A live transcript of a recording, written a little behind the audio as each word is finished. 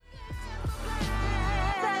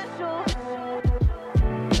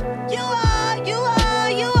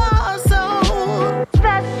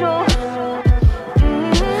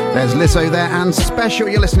There's Lizzo there and Special.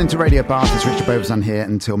 You're listening to Radio Bath. It's Richard Beauvoisin here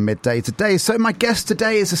until midday today. So my guest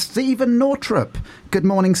today is Stephen Nortrop. Good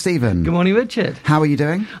morning, Stephen. Good morning, Richard. How are you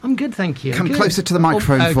doing? I'm good, thank you. Come closer to the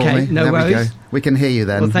microphone for me. No there worries. We go. We can hear you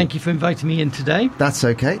then. Well, thank you for inviting me in today. That's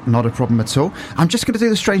okay. Not a problem at all. I'm just going to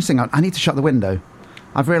do the strange thing. I need to shut the window.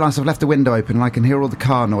 I've realised I've left the window open and I can hear all the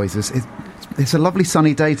car noises. It's a lovely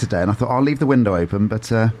sunny day today, and I thought I'll leave the window open,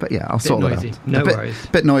 but yeah, I'll sort it out. No worries.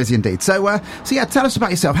 Bit noisy indeed. So yeah, tell us about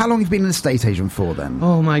yourself. How long have you been an estate agent for then?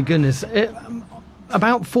 Oh my goodness,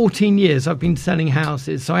 about 14 years I've been selling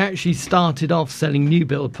houses. So I actually started off selling new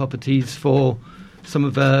build properties for some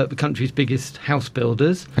of the country's biggest house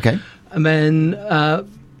builders. Okay, and then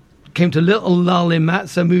came to a little lull in that,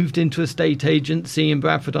 so moved into estate agency in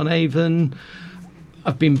Bradford-on-Avon.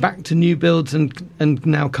 I've been back to new builds and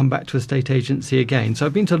now come back to estate agency again. So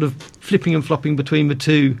I've been sort of flipping and flopping between the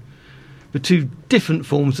two different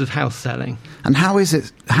forms of house selling. And how is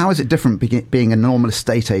it different being a normal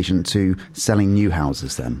estate agent to selling new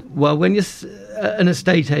houses then? Well, when you're an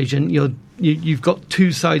estate agent, you've got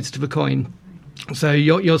two sides to the coin. So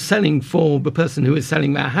you're selling for the person who is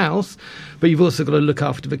selling their house, but you've also got to look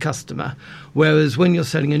after the customer. Whereas when you're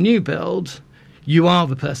selling a new build, you are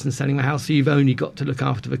the person selling the house, so you've only got to look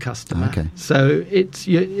after the customer. Okay. So it's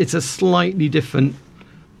a slightly different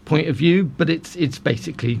point of view, but it's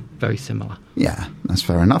basically very similar. Yeah, that's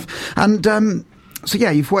fair enough. And so yeah,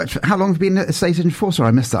 you've worked. How long have you been at estate agent for? Sorry,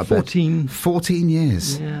 I missed that 14. bit. 14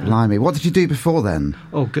 years. Yeah. Blimey. What did you do before then?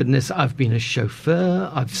 Oh goodness, I've been a chauffeur.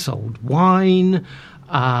 I've sold wine.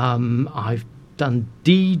 I've done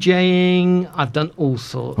DJing. I've done all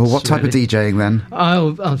sorts. Well, what type of DJing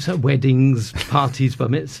then? So weddings, parties, bar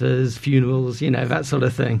mitzvahs, funerals, that sort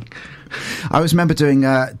of thing. I always remember doing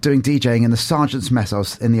DJing in the sergeant's mess. I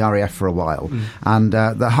was in the RAF for a while, and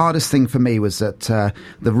the hardest thing for me was that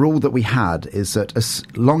the rule that we had is that as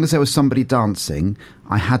long as there was somebody dancing,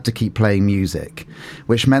 I had to keep playing music,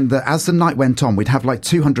 which meant that as the night went on, we'd have like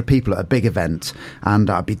 200 people at a big event, and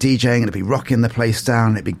I'd be DJing and it'd be rocking the place down,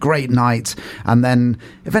 and it'd be a great night, and then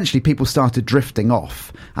eventually people started drifting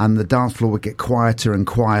off, and the dance floor would get quieter and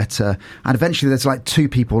quieter, and eventually there's like two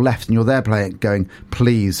people left, and you're there playing, going,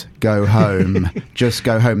 please go home, just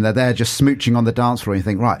go home. They're there just smooching on the dance floor, and you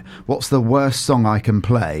think, right, what's the worst song I can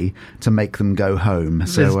play to make them go home?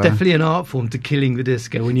 So there's definitely an art form to killing the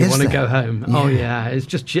disco when you want to go home. Yeah. Oh yeah, it's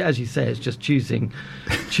just, as you say, it's just choosing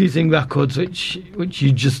records which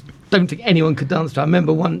you just don't think anyone could dance to. I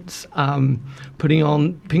remember once putting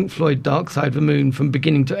on Pink Floyd Dark Side of the Moon from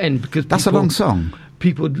beginning to end, because that's a long song.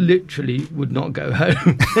 People literally would not go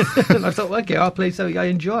home. And I thought, okay, I'll play something I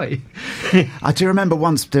enjoy. I do remember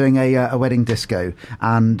once doing a wedding disco,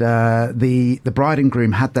 and the bride and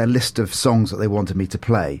groom had their list of songs that they wanted me to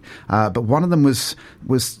play. But one of them was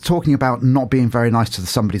talking about not being very nice to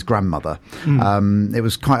somebody's grandmother. It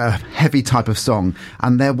was quite a heavy type of song,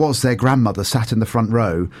 and there was their grandmother sat in the front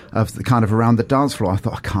row of the kind of around the dance floor. I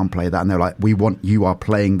thought, I can't play that. And they're like, you are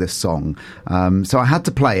playing this song. So I had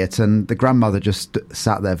to play it, and the grandmother just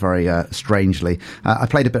sat there very strangely. I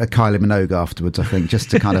played a bit of Kylie Minogue afterwards, I think, just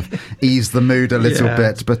to kind of ease the mood a little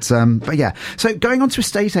bit. But yeah. So going on to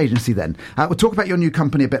estate agency then, we'll talk about your new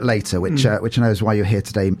company a bit later, which I know is why you're here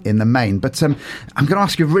today in the main. But I'm going to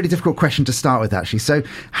ask you a really difficult question to start with, actually. So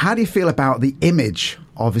how do you feel about the image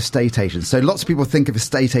of estate agents? So lots of people think of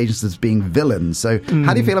estate agents as being villains. So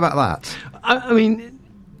how do you feel about that? I mean,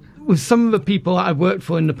 with some of the people I've worked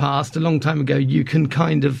for in the past, a long time ago, you can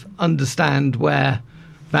kind of understand where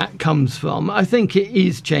that comes from. I think it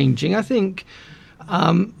is changing. I think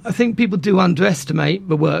people do underestimate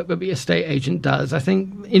the work that the estate agent does. I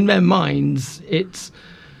think in their minds, it's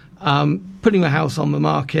putting a house on the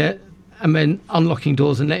market and then unlocking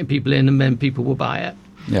doors and letting people in, and then people will buy it.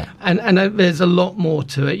 Yeah. And there's a lot more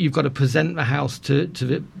to it. You've got to present the house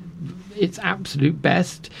to its absolute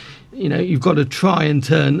best. You've got to try and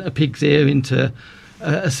turn a pig's ear into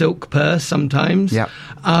a silk purse sometimes. Yeah.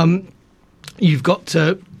 You've got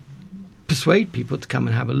to persuade people to come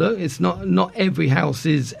and have a look. It's not every house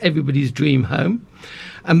is everybody's dream home.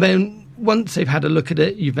 And then once they've had a look at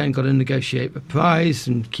it, you've then got to negotiate the price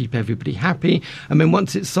and keep everybody happy. And then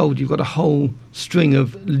once it's sold, you've got a whole string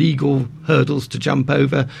of legal hurdles to jump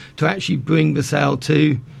over to actually bring the sale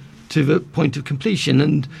to the point of completion.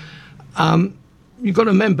 And you've got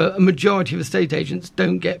to remember, a majority of estate agents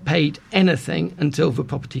don't get paid anything until the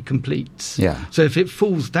property completes. Yeah. So if it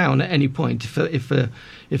falls down at any point,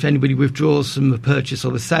 if anybody withdraws from the purchase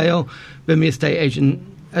or the sale, then the estate agent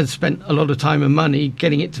has spent a lot of time and money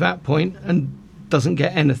getting it to that point and doesn't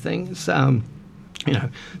get anything.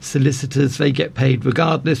 solicitors, they get paid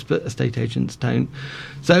regardless, but estate agents don't.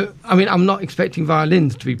 So, I mean, I'm not expecting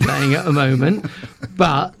violins to be playing at the moment,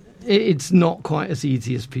 but it's not quite as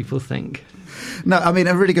easy as people think. No, I mean,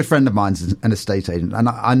 a really good friend of mine's an estate agent, and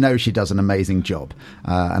I know she does an amazing job.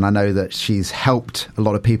 And I know that she's helped a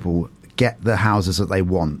lot of people get the houses that they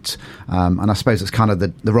want. And I suppose it's kind of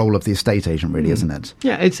the role of the estate agent, really, isn't it?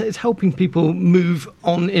 Yeah, it's helping people move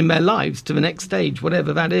on in their lives to the next stage,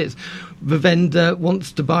 whatever that is. The vendor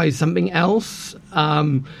wants to buy something else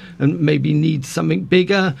and maybe needs something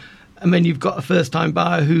bigger. And then you've got a first-time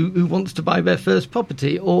buyer who wants to buy their first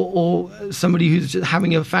property, or somebody who's just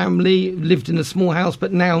having a family, lived in a small house,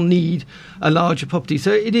 but now need a larger property.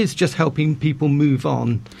 So it is just helping people move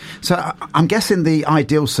on. So I'm guessing the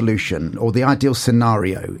ideal solution or the ideal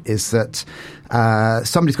scenario is that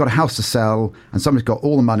somebody's got a house to sell and somebody's got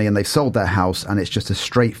all the money and they've sold their house and it's just a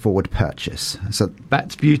straightforward purchase. So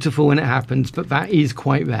that's beautiful when it happens, but that is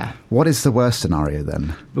quite rare. What is the worst scenario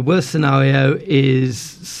then? The worst scenario is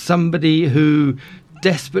somebody who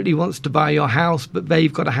desperately wants to buy your house, but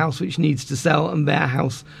they've got a house which needs to sell and their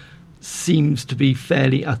house seems to be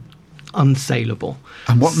fairly unsaleable.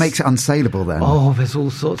 And what makes it unsaleable then? Oh, there's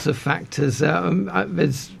all sorts of factors.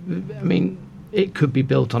 It could be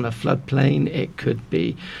built on a floodplain. It could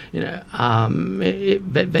be,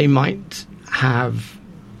 they might have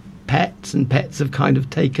pets, and pets have kind of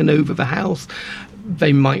taken over the house.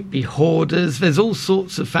 They might be hoarders. There's all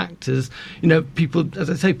sorts of factors. People, as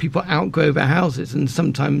I say, people outgrow their houses, and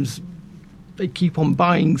sometimes they keep on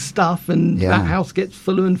buying stuff, and that house gets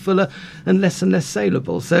fuller and fuller and less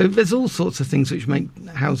saleable. So there's all sorts of things which make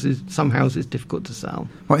some houses difficult to sell.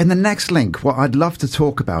 Well, in the next link, what I'd love to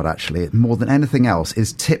talk about, actually, more than anything else,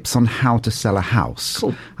 is tips on how to sell a house.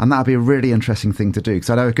 Cool. And that would be a really interesting thing to do,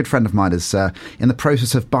 because I know a good friend of mine is in the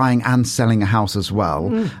process of buying and selling a house as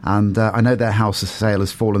well. And I know their house sale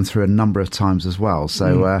has fallen through a number of times as well.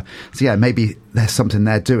 So, maybe there's something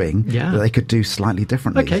they're doing that they could do slightly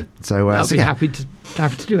differently. Okay. So, I'll be happy to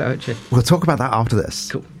do that, Richard. We'll talk about that after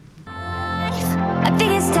this. Cool. I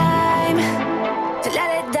think it's time to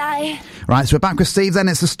let it die. Right, so we're back with Steve then.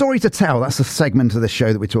 It's a story to tell. That's the segment of the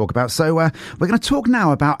show that we talk about. So we're going to talk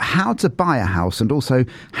now about how to buy a house and also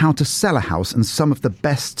how to sell a house and some of the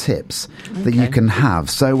best tips that you can have.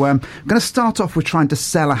 So we're going to start off with trying to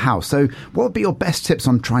sell a house. So what would be your best tips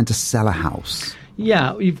on trying to sell a house?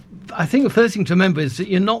 Yeah, I think the first thing to remember is that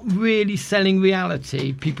you're not really selling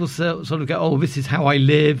reality. People sort of go, "Oh, this is how I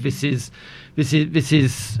live. This is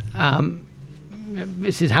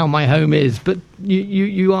how my home is." But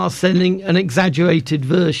you are selling an exaggerated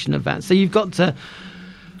version of that. So you've got to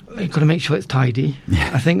make sure it's tidy.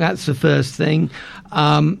 I think that's the first thing.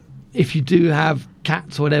 If you do have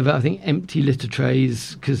cats or whatever, I think empty litter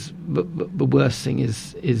trays, because the worst thing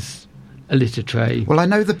is a litter tray. Well, I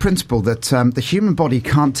know the principle that the human body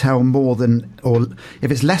can't tell more than, or if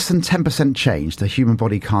it's less than 10% change, the human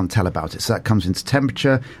body can't tell about it. So that comes into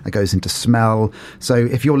temperature, that goes into smell. So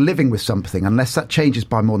if you're living with something, unless that changes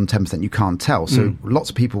by more than 10%, you can't tell. So lots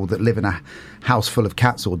of people that live in a house full of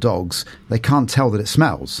cats or dogs, they can't tell that it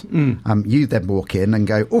smells. You then walk in and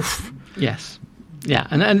go, oof. Yes. Yeah,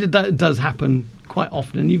 and it does happen quite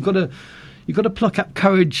often. And you've got to pluck up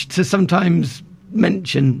courage to sometimes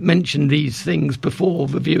mention these things before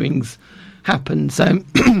the viewings happen. So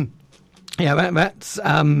that's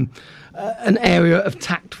an area of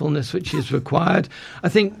tactfulness which is required. I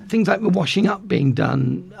think things like the washing up being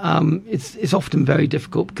done, it's often very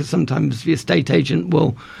difficult, because sometimes the estate agent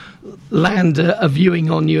will land a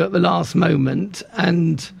viewing on you at the last moment,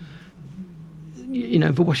 and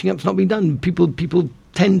the washing up's not been done. People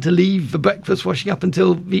tend to leave the breakfast washing up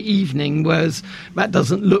until the evening, whereas that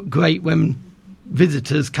doesn't look great when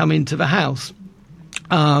visitors come into the house.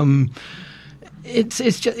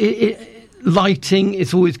 It's just lighting.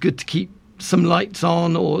 It's always good to keep some lights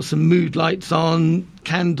on, or some mood lights on,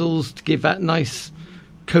 candles to give that nice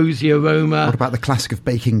cozy aroma. What about the classic of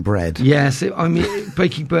baking bread? Yes,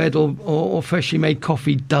 baking bread or freshly made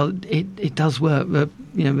coffee does work.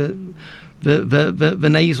 The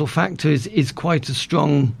nasal factor is quite a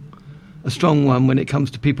strong one when it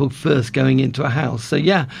comes to people first going into a house. So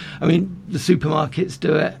the supermarkets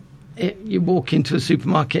do it. You walk into a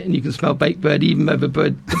supermarket and you can smell baked bread, even though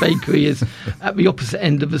the bakery is at the opposite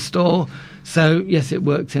end of the store. So yes, it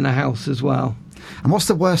works in a house as well. And what's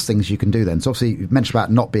the worst things you can do then? So obviously you've mentioned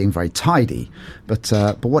about not being very tidy, but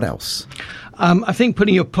what else? I think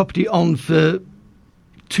putting your property on for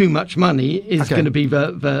too much money is going to be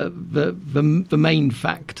the main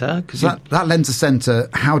factor. So that lends us then to,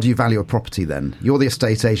 how do you value a property then? You're the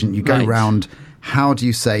estate agent, you go around how do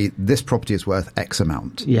you say this property is worth X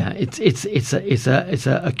amount? Yeah, it's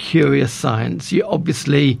a curious science.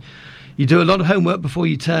 You do a lot of homework before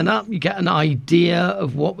you turn up. You get an idea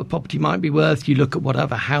of what the property might be worth. You look at what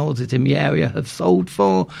other houses in the area have sold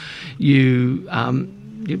for. There's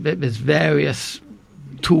various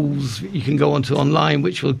tools you can go onto online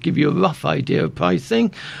which will give you a rough idea of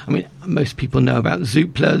pricing. I mean, most people know about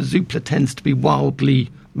Zoopla. Zoopla tends to be wildly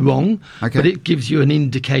wrong, but it gives you an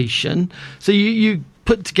indication. So you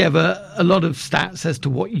put together a lot of stats as to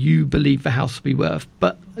what you believe the house will be worth,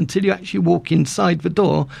 but until you actually walk inside the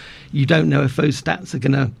door, you don't know if those stats are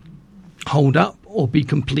going to hold up or be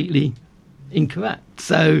completely incorrect.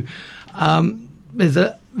 So there's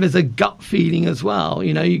a gut feeling as well.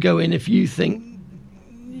 You know, you go in, if you think,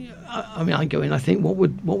 I go in, I think, what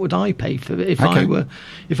would I pay for it if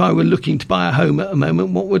I were looking to buy a home at the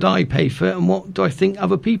moment? What would I pay for it, and what do I think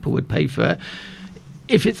other people would pay for it?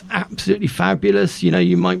 If it's absolutely fabulous,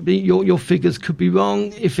 you might be your figures could be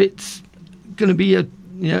wrong. If it's going to be a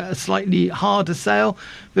slightly harder sale,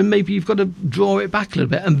 then maybe you've got to draw it back a little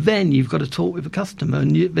bit, and then you've got to talk with the customer,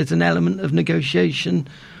 and there's an element of negotiation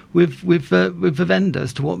with the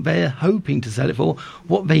vendors to what they're hoping to sell it for,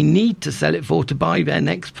 what they need to sell it for to buy their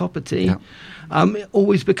next property. Yeah. It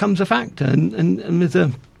always becomes a factor, and there's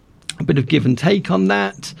a bit of give and take on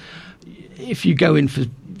that. If you go in for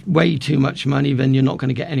way too much money, then you're not going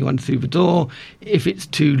to get anyone through the door. If it's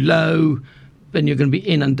too low, then you're going to be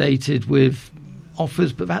inundated with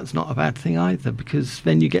offers, but that's not a bad thing either, because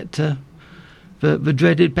then you get to the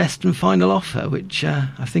dreaded best and final offer, which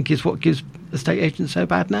I think is what gives estate agents so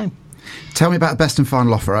bad name. Tell me about best and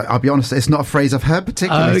final offer. I'll be honest, it's not a phrase I've heard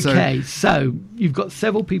particularly. Okay, so you've got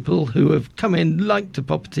several people who have come in, liked a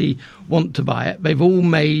property, want to buy it. They've all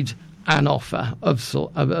made an offer of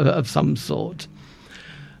some sort.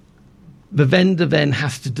 The vendor then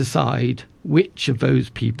has to decide which of those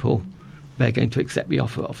people they're going to accept the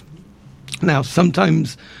offer of. Now,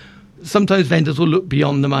 sometimes vendors will look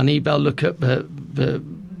beyond the money. They'll look at the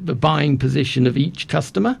buying position of each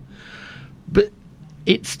customer, but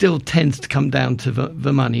it still tends to come down to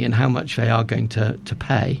the money and how much they are going to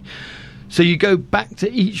pay. So you go back to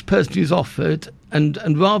each person who's offered, and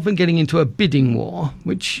rather than getting into a bidding war,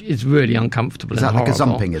 which is really uncomfortable. Is that and like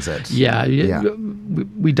horrible, a zumping, is it? Yeah.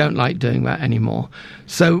 We don't like doing that anymore.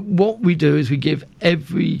 So what we do is we give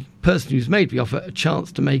every person who's made the offer a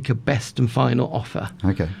chance to make a best and final offer.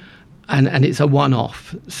 Okay. And it's a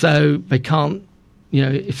one-off. So they can't,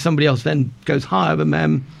 if somebody else then goes higher than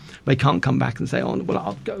them, they can't come back and say, oh, well,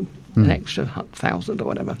 I'll go an extra 1,000 or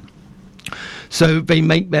whatever. So they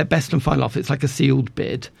make their best and final offer. It's like a sealed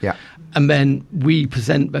bid. Yeah. And then we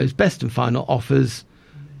present those best and final offers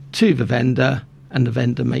to the vendor, and the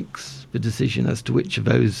vendor makes the decision as to which of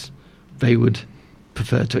those they would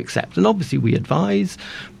prefer to accept. And obviously we advise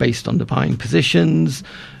based on the buying positions.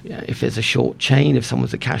 If there's a short chain, if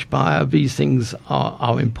someone's a cash buyer, these things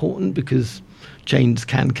are important because chains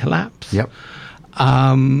can collapse. Yep.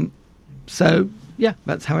 So yeah,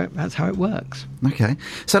 that's how it works. Okay,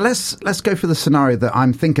 so let's go for the scenario that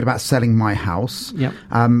I'm thinking about selling my house. Yep.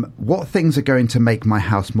 What things are going to make my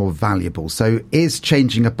house more valuable? So is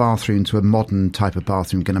changing a bathroom to a modern type of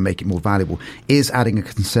bathroom going to make it more valuable? Is adding a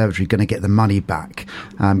conservatory going to get the money back?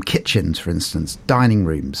 Kitchens, for instance, dining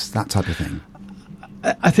rooms, that type of thing.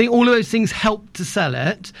 I think all of those things help to sell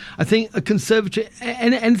it. I think a conservatory,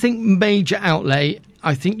 anything major outlay,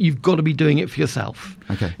 I think you've got to be doing it for yourself.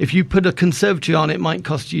 Okay. If you put a conservatory on, it might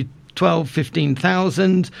cost you 12,000,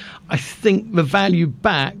 15,000. I think the value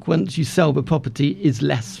back once you sell the property is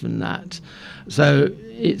less than that. So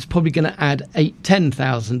it's probably going to add 8,000,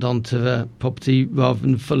 10,000 onto the property rather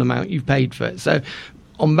than the full amount you've paid for it. So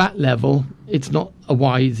on that level, it's not a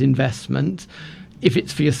wise investment. If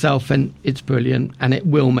it's for yourself, then it's brilliant, and it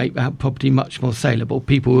will make that property much more saleable.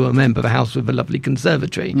 People will remember the house with a lovely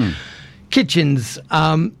conservatory. Kitchens,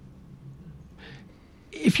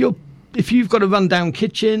 if you've got a rundown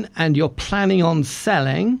kitchen and you're planning on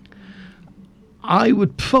selling, I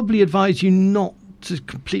would probably advise you not to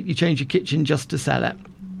completely change your kitchen just to sell it,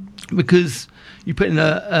 because you put in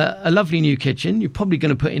a lovely new kitchen, you're probably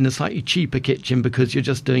going to put in a slightly cheaper kitchen because you're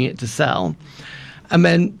just doing it to sell. And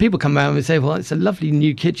then people come around and say, well, it's a lovely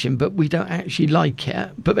new kitchen, but we don't actually like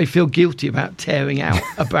it. But they feel guilty about tearing out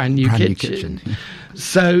a brand new kitchen.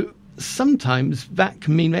 So sometimes that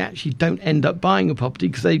can mean they actually don't end up buying a property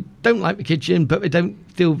because they don't like the kitchen, but they don't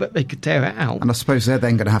feel that they could tear it out. And I suppose they're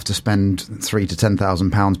then going to have to spend £3,000 to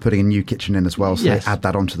 £10,000 putting a new kitchen in as well, so yes, they add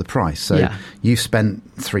that onto the price. So you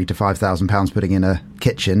spent £3,000 to £5,000 putting in a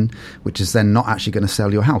kitchen, which is then not actually going to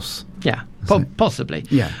sell your house. Yeah, possibly.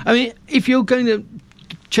 Yeah, I mean, if you're going to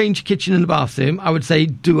change your kitchen and the bathroom, I would say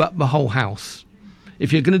do up the whole house.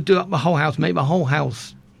 If you're going to do up the whole house, make the whole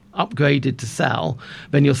house upgraded to sell,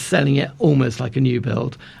 then you're selling it almost like a new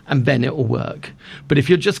build, and then it will work. But if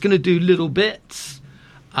you're just going to do little bits,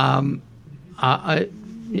 I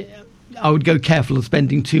would go careful of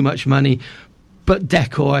spending too much money. But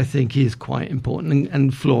decor, I think, is quite important,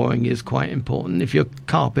 and flooring is quite important. If your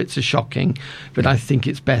carpets are shocking, but I think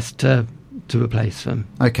it's best to replace them.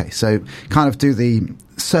 Okay, so kind of do the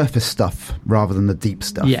surface stuff rather than the deep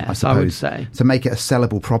stuff. Yes, I suppose, I would say. To make it a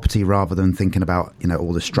sellable property rather than thinking about,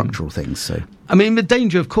 all the structural things. So, I mean, the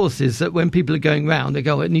danger, of course, is that when people are going round, they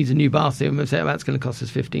go, "Oh, it needs a new bathroom," and they say, "Oh, that's going to cost us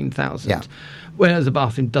 15,000." Yeah. Whereas a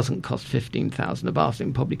bathroom doesn't cost 15,000. A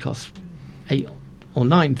bathroom probably costs 8 or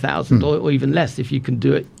 9,000, or even less if you can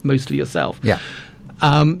do it mostly yourself. Yeah.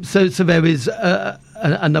 So there is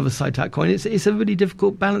another side to that coin. It's a really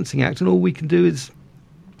difficult balancing act, and all we can do is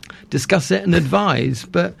discuss it and advise.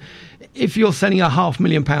 But if you're selling a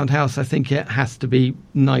 £500,000 house, I think it has to be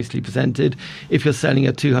nicely presented. If you're selling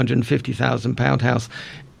a £250,000 house,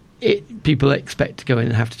 people expect to go in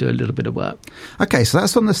and have to do a little bit of work. Okay, so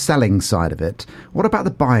that's on the selling side of it. What about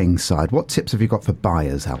the buying side? What tips have you got for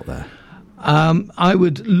buyers out there? I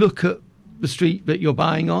would look at the street that you're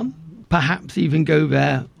buying on. Perhaps even go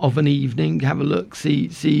there of an evening, have a look,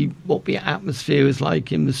 see what the atmosphere is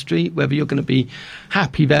like in the street, whether you're going to be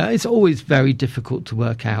happy there. It's always very difficult to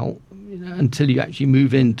work out until you actually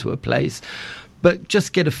move into a place. But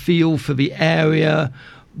just get a feel for the area,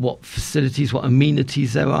 what facilities, what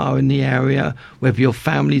amenities there are in the area, whether your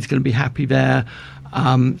family's going to be happy there.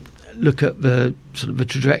 Look at the sort of the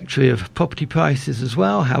trajectory of property prices as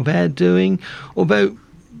well, how they're doing. Although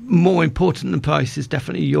more important than price is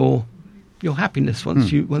definitely your happiness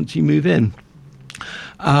once you move in.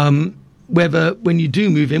 Whether when you do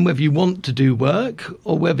move in, whether you want to do work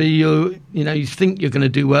or whether you think you're going to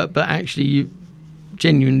do work, but actually you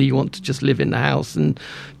genuinely want to just live in the house and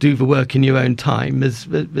do the work in your own time.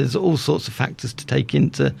 There's all sorts of factors to take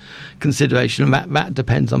into consideration, and that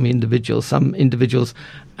depends on the individual. Some individuals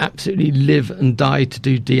absolutely live and die to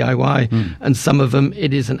do DIY, and some of them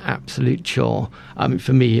it is an absolute chore.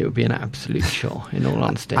 For me, it would be an absolute chore, in all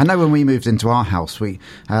honesty. I know when we moved into our house, they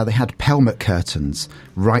had pelmet curtains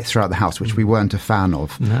right throughout the house, which we weren't a fan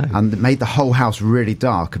of, and it made the whole house really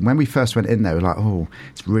dark. And when we first went in there, we were like, "Oh,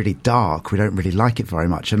 it's really dark. We don't really like it very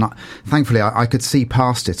much." And thankfully, I could see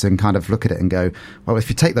past it and kind of look at it and go, "Well, if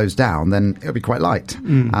you take those down, then it'll be quite light."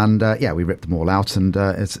 And we ripped them all out, and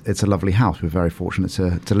it's a lovely house. We're very fortunate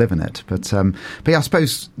to live in it. But yeah, I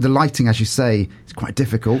suppose the lighting, as you say, is quite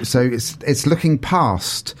difficult. So it's looking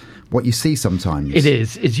past what you see sometimes. It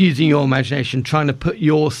is. It's using your imagination, trying to put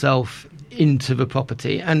yourself into the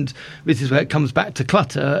property. And this is where it comes back to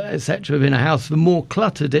clutter, etc. within a house. The more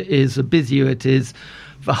cluttered it is, the busier it is,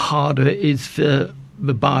 the harder it is for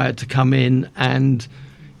the buyer to come in and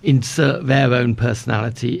insert their own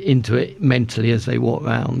personality into it mentally as they walk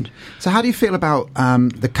around. So how do you feel about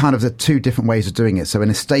the two different ways of doing it? So an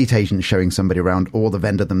estate agent showing somebody around, or the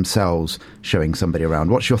vendor themselves showing somebody around.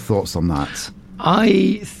 What's your thoughts on that?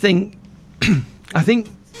 I think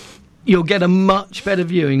you'll get a much better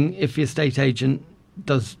viewing if the estate agent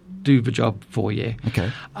does do the job for you.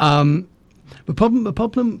 Okay. The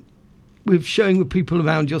problem with showing the people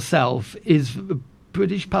around yourself is the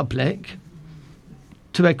British public,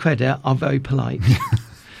 to their credit, are very polite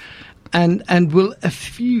and will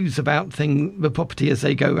effuse about the property as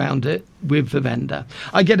they go around it with the vendor.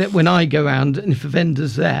 I get it when I go around, and if the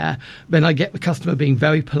vendor's there, then I get the customer being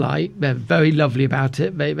very polite. They're very lovely about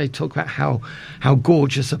it. They talk about how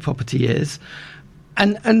gorgeous a property is.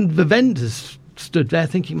 And the vendors stood there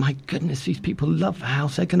thinking, my goodness, these people love the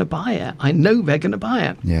house. They're going to buy it. I know they're going to buy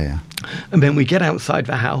it. Yeah. And then we get outside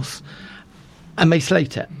the house and they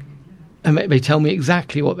slate it. And they tell me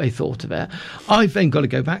exactly what they thought of it. I've then got to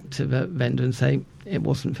go back to the vendor and say, it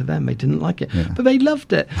wasn't for them. They didn't like it. Yeah. But they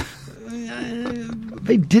loved it.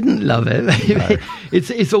 They didn't love it. No.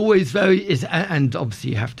 It's always and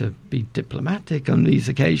obviously you have to be diplomatic on these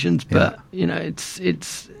occasions. But,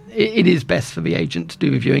 it is best for the agent to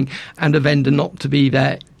do the viewing and a vendor not to be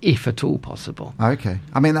there if at all possible. Okay.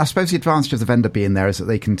 I mean, I suppose the advantage of the vendor being there is that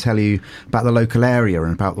they can tell you about the local area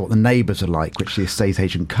and about what the neighbours are like, which the estate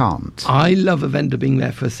agent can't. I love a vendor being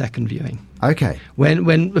there for a second viewing. Okay.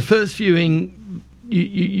 When the first viewing,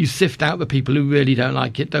 you sift out the people who really don't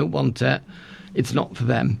like it, don't want it, it's not for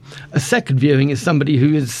them. A second viewing is somebody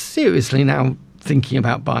who is seriously now thinking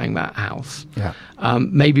about buying that house. Yeah.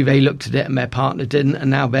 Maybe they looked at it and their partner didn't, and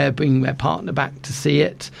now they're bringing their partner back to see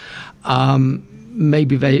it.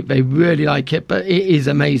 Maybe they really like it, but it is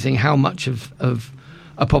amazing how much of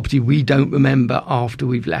a property we don't remember after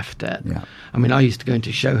we've left it. Yeah. I mean, I used to go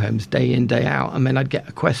into show homes day in, day out, and then I'd get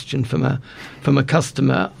a question from a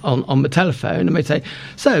customer on the telephone, and they'd say,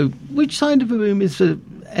 "So, which side of the room is the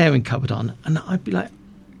airing cupboard on?" And I'd be like,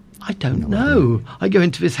 I don't know. I go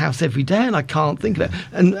into this house every day and I can't think of it.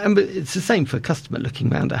 And it's the same for a customer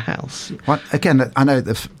looking around a house. Well, again, I know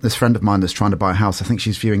this friend of mine that's trying to buy a house, I think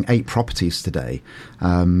she's viewing 8 properties today.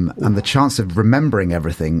 And the chance of remembering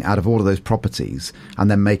everything out of all of those properties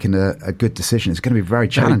and then making a good decision is going to be very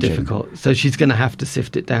challenging. Very difficult. So she's going to have to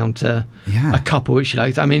sift it down to a couple which she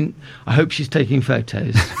likes. I mean, I hope she's taking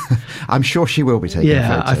photos. I'm sure she will be taking photos.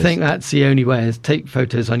 Yeah, I think that's the only way, is take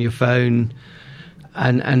photos on your phone.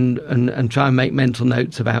 And try and make mental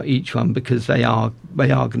notes about each one, because they are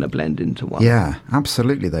going to blend into one. Yeah,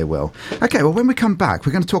 absolutely they will. Okay, well, when we come back,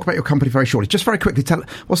 we're going to talk about your company very shortly. Just very quickly,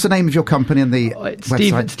 what's the name of your company and the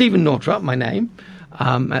website? Stephen Nortrop, my name.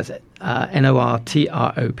 That's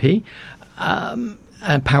Nortrop.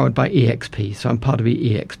 Powered by EXP, so I'm part of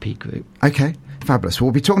the EXP group. Okay. Fabulous.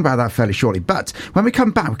 We'll be talking about that fairly shortly. But when we come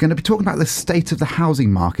back, we're going to be talking about the state of the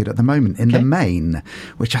housing market at the moment in the main,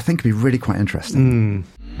 which I think would be really quite interesting.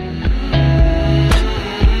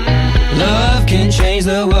 Love can change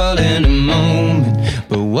the world in a moment,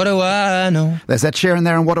 but what do I know? There's Ed Sheeran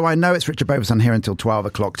there, and what do I know? It's Richard Beauvoisin here until 12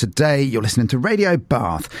 o'clock today. You're listening to Radio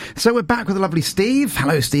Bath. So we're back with the lovely Steve.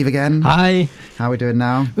 Hello, Steve, again. Hi. How are we doing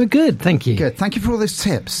now? We're good, thank you. Good. Thank you for all those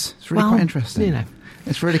tips. It's really quite interesting. You know.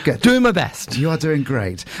 It's really good. Doing my best. You are doing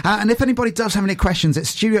great. And if anybody does have any questions, it's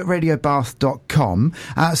studio@radiobath.com.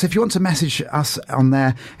 So if you want to message us on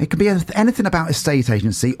there, it can be anything about estate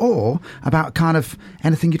agency or about kind of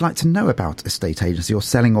anything you'd like to know about estate agency or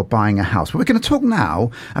selling or buying a house. But we're going to talk now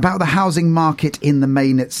about the housing market in the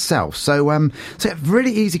main itself. So a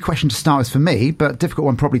really easy question to start with for me, but difficult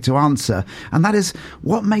one probably to answer. And that is,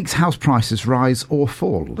 what makes house prices rise or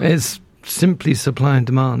fall? It's simply supply and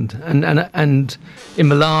demand, and in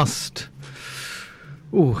the last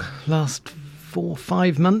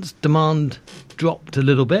 4-5 months, demand dropped a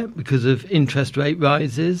little bit because of interest rate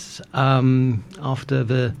rises after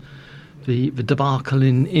the debacle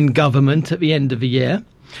in government at the end of the year,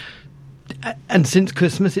 and since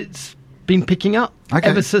Christmas it's been picking up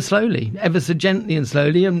ever so slowly, ever so gently and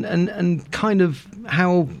slowly, and kind of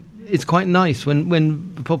how it's quite nice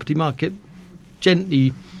when the property market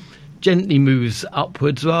gently moves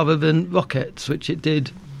upwards rather than rockets, which it did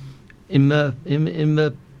in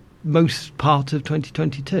the most part of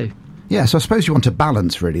 2022. Yeah, so I suppose you want a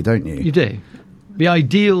balance, really, don't you? You do. The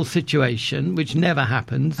ideal situation, which never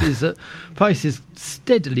happens, is that prices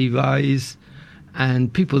steadily rise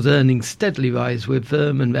and people's earnings steadily rise with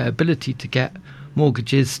them, and their ability to get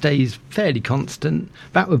mortgages stays fairly constant.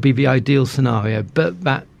 That would be the ideal scenario, but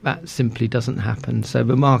that simply doesn't happen. So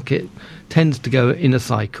the market tends to go in a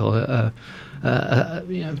cycle.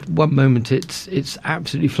 One moment it's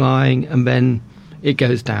absolutely flying, and then it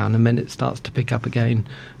goes down, and then it starts to pick up again.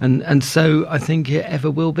 And so I think it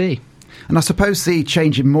ever will be. And I suppose the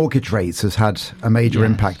change in mortgage rates has had a major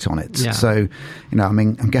impact on it. Yeah. So, I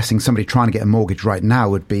mean, I'm guessing somebody trying to get a mortgage right now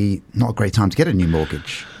would be not a great time to get a new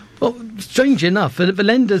mortgage. Well, strange enough, the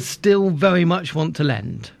lenders still very much want to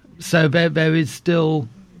lend. So there is still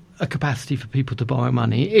a capacity for people to borrow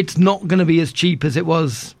money. It's not going to be as cheap as it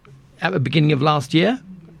was at the beginning of last year,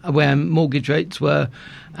 when mortgage rates were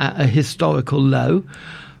at a historical low.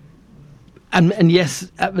 And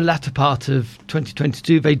yes, at the latter part of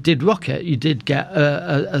 2022, they did rocket. You did get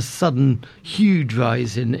a sudden, huge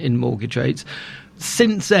rise in mortgage rates.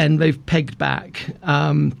 Since then, they've pegged back.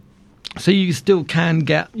 So you still can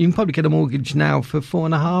probably get a mortgage now for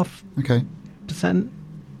 4.5%.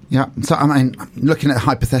 Yeah. So, I mean, looking at a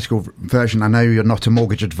hypothetical version, I know you're not a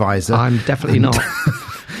mortgage advisor. I'm definitely not.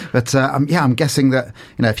 But I'm guessing that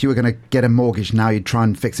if you were going to get a mortgage now, you'd try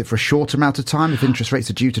and fix it for a short amount of time if interest rates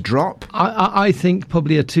are due to drop. I think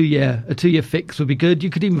probably a 2-year fix would be good. You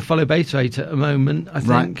could even follow base rate at the moment. I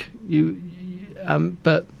think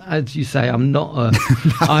but as you say, I'm not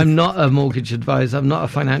a mortgage advisor. I'm not a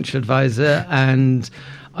financial advisor, and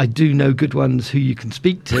I do know good ones who you can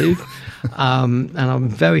speak to, and I'm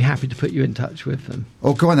very happy to put you in touch with them.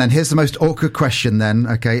 Oh, go on then. Here's the most awkward question then.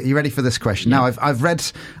 Okay, are you ready for this question? Yeah. Now, I've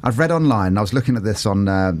read online. I was looking at this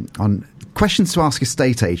on questions to ask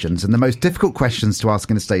estate agents, and the most difficult questions to ask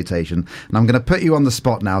an estate agent. And I'm going to put you on the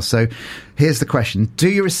spot now. So here's the question: do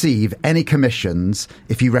you receive any commissions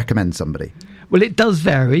if you recommend somebody? Well, it does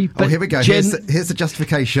vary. But here we go. Here's the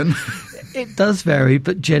justification. It does vary,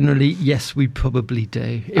 but generally, yes, we probably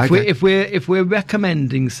do. If we're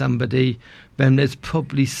recommending somebody, then there's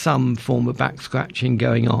probably some form of back scratching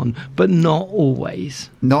going on, but not always.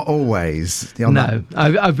 Not always. No,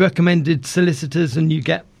 I've recommended solicitors, and you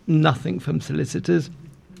get nothing from solicitors.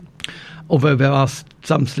 Although there are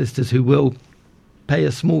some solicitors who will pay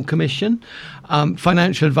a small commission,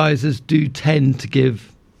 financial advisors do tend to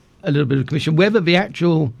give a little bit of commission. Whether the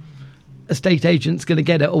actual estate agent's going to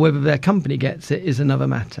get it or whether their company gets it is another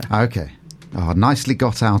matter. Okay. Oh, nicely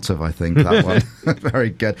got out of, I think, that one.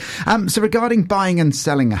 Very good. So regarding buying and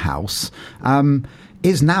selling a house,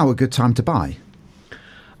 is now a good time to buy?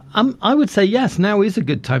 I would say yes, now is a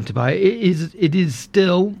good time to buy. It is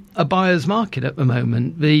still a buyer's market at the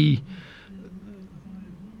moment. The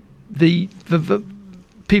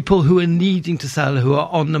people who are needing to sell, who are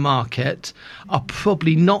on the market, are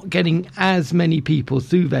probably not getting as many people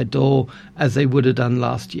through their door as they would have done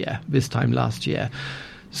this time last year.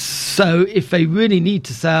 So if they really need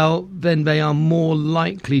to sell, then they are more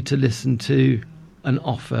likely to listen to an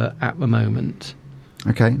offer at the moment.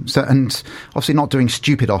 Okay, so, and obviously not doing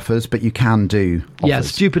stupid offers, but you can do offers. Yeah,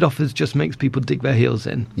 stupid offers just makes people dig their heels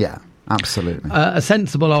in. Yeah, absolutely. A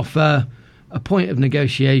sensible offer, a point of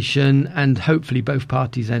negotiation, and hopefully both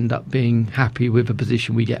parties end up being happy with the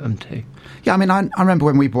position we get them to. Yeah, I mean, I remember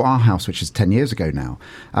when we bought our house, which is 10 years ago now,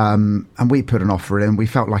 and we put an offer in, we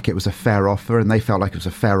felt like it was a fair offer, and they felt like it was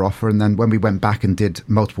a fair offer, and then when we went back and did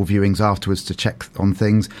multiple viewings afterwards to check on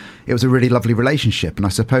things, it was a really lovely relationship. And I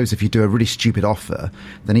suppose if you do a really stupid offer,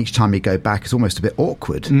 then each time you go back, it's almost a bit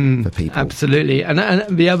awkward for people. Absolutely.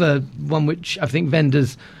 And the other one which I think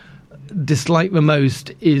vendors dislike the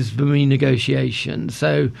most is the renegotiation.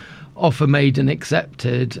 So offer made and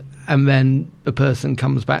accepted, and then the person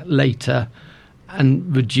comes back later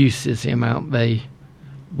and reduces the amount they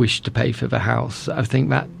wish to pay for the house. I think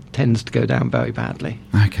that tends to go down very badly.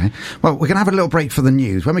 Okay. Well, we're going to have a little break for the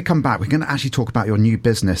news. When we come back, we're going to actually talk about your new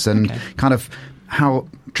business and kind of how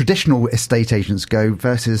traditional estate agents go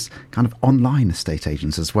versus kind of online estate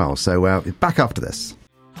agents as well. So back after this.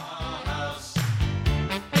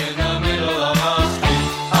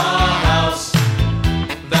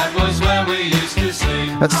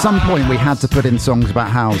 At some point, we had to put in songs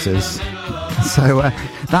about houses. So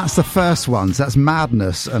that's the first one. So that's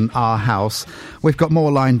Madness and Our House. We've got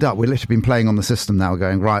more lined up. We've literally been playing on the system now,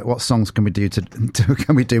 going, right, what songs can we do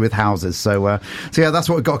can we do with houses? So yeah, that's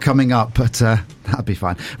what we've got coming up, but that'll be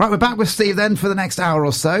fine. Right, we're back with Steve then for the next hour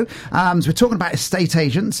or so. So we're talking about estate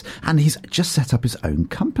agents, and he's just set up his own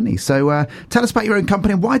company. So tell us about your own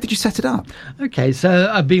company, and why did you set it up? Okay,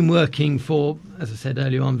 so I've been working for, as I said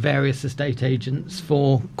earlier on, various estate agents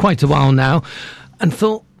for quite a while now, and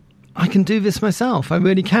thought, I can do this myself. I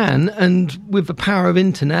really can. And with the power of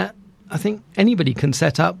internet, I think anybody can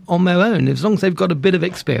set up on their own. As long as they've got a bit of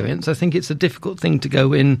experience. I think it's a difficult thing to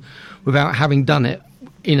go in without having done it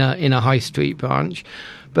in a high street branch.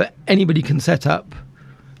 But anybody can set up.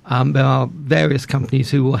 There are various companies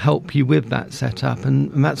who will help you with that setup.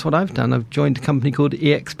 And that's what I've done. I've joined a company called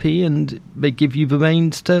EXP, and they give you the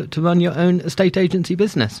reins to run your own estate agency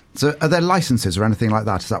business. So are there licenses or anything like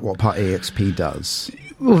that? Is that what part EXP does?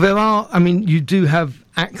 Well, there are. I mean, you do have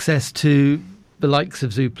access to the likes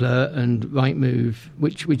of Zoopla and Rightmove,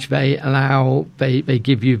 which they allow. They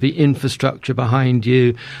give you the infrastructure behind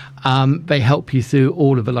you. They help you through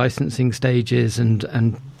all of the licensing stages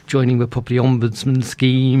and joining the property ombudsman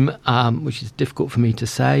scheme, which is difficult for me to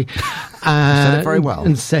say. Said it very well.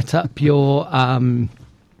 And set up your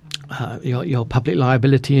public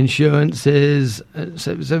liability insurances.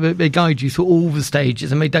 So they guide you through all the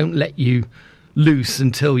stages, and they don't let you loose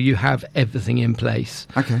until you have everything in place.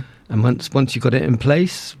 Okay. And once you've got it in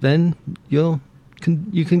place, then you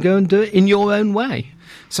can go and do it in your own way.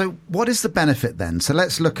 So what is the benefit then? So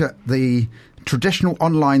let's look at the traditional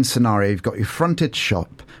online scenario. You've got your frontage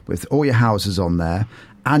shop with all your houses on there,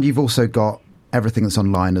 and you've also got everything that's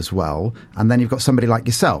online as well. And then you've got somebody like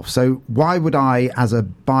yourself. So why would I, as a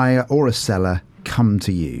buyer or a seller, come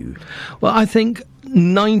to you? Well, I think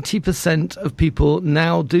 90% of people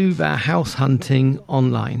now do their house hunting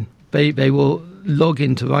online. They will log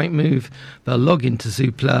into Rightmove, they'll log into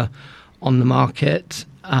Zoopla on the market,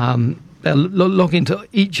 they'll log into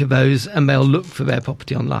each of those, and they'll look for their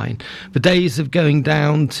property online. The days of going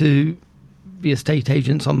down to the estate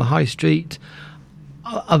agents on the high street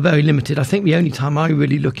are very limited. I think the only time I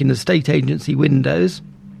really look in estate agency windows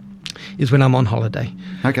is when I'm on holiday.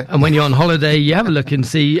 Okay. And when you're on holiday, you have a look and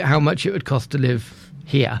see how much it would cost to live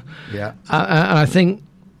here. Yeah. And I think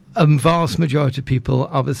a vast majority of people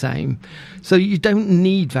are the same. So you don't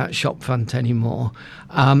need that shop front anymore.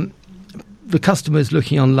 The customer is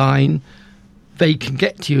looking online. they can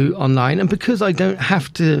get to you online. And because I don't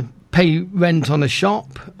have to pay rent on a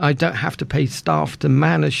shop, I don't have to pay staff to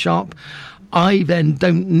man a shop, I then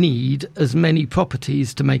don't need as many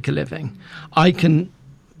properties to make a living. I'm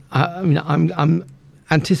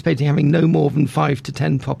anticipating having no more than 5 to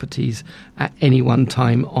 10 properties at any one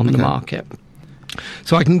time on the market.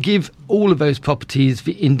 So I can give all of those properties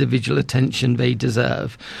the individual attention they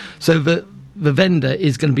deserve. So the vendor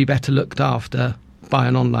is going to be better looked after by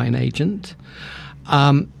an online agent.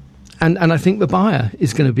 And I think the buyer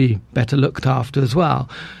is going to be better looked after as well.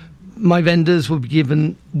 My vendors will be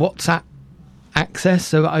given WhatsApp access,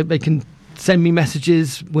 so they can send me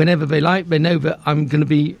messages whenever they like. They know that I'm going to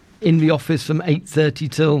be in the office from 8:30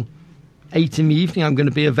 till 8 in the evening. I'm going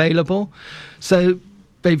to be available. So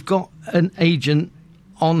they've got an agent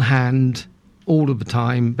on hand all of the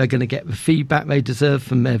time. They're going to get the feedback they deserve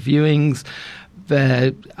from their viewings.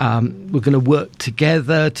 We're going to work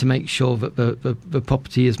together to make sure that the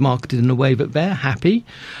property is marketed in a way that they're happy,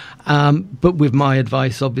 but with my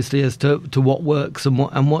advice, obviously, as to what works and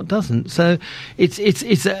what doesn't. So it's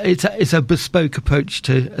a bespoke approach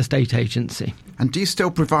to estate agency. And do you still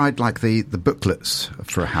provide like the booklets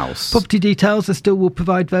for a house? Property details, I still will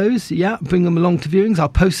provide those. Yeah, bring them along to viewings. I'll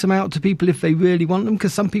post them out to people if they really want them,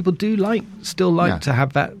 because some people do still like to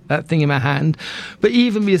have that thing in their hand. But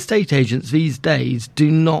even the estate agents these days do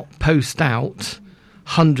not post out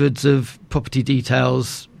hundreds of property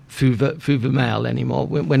details through the mail anymore.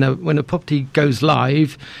 When a property goes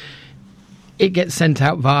live, it gets sent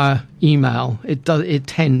out via email. It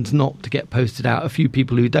tends not to get posted out. A few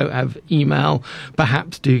people who don't have email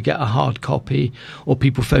perhaps do get a hard copy, or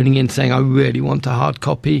people phoning in saying, I really want a hard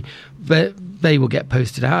copy. But they will get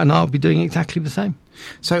posted out, and I'll be doing exactly the same.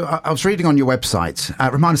 So I was reading on your website.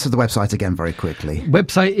 Remind us of the website again very quickly.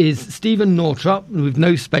 Website is Stephen Nortrop, with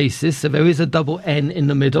no spaces, so there is a double N in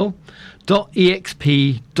the middle,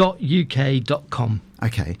 .exp.uk.com.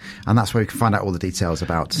 Okay, and that's where you can find out all the details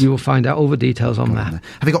about... You will find out all the details on there.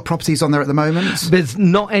 Have you got properties on there at the moment? There's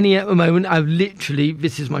not any at the moment.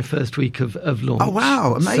 This is my first week of launch. Oh,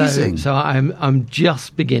 wow, amazing. So I'm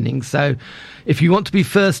just beginning. So if you want to be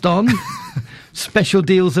first on, special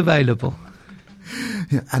deals available.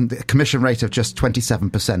 Yeah, and the commission rate of just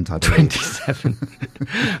 27%, I believe. 27.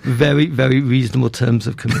 Very, very reasonable terms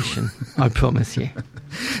of commission, I promise you.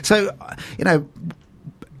 So,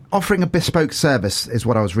 offering a bespoke service is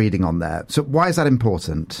what I was reading on there. So why is that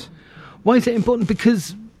important? Why is it important?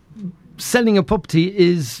 Because selling a property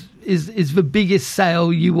is the biggest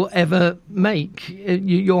sale you will ever make.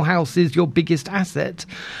 Your house is your biggest asset.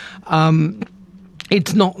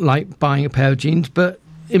 It's not like buying a pair of jeans, but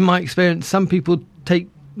in my experience, some people take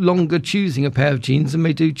longer choosing a pair of jeans than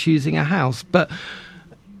they do choosing a house. But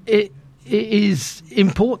it is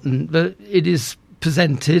important that it is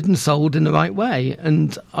presented and sold in the right way,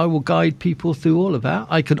 and I will guide people through all of that.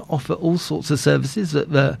 I can offer all sorts of services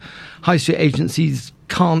that the high street agencies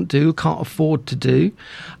can't afford to do,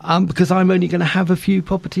 because I'm only going to have a few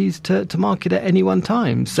properties to market at any one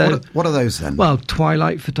time. So what are those then? Well,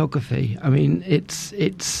 twilight photography. I mean, it's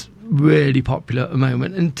really popular at the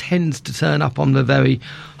moment and tends to turn up on the very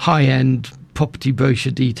high-end property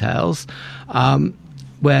brochure details,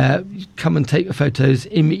 where you come and take the photos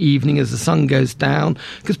in the evening as the sun goes down,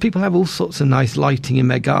 because people have all sorts of nice lighting in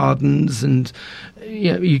their gardens, and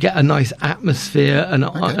you get a nice atmosphere and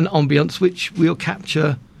an ambience, which we'll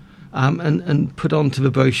capture and put onto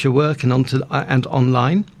the brochure work and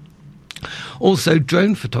online. Also,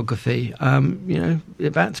 drone photography.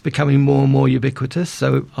 That's becoming more and more ubiquitous,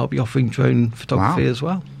 so I'll be offering drone photography as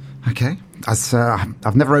well. Okay.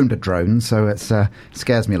 I've never owned a drone, so it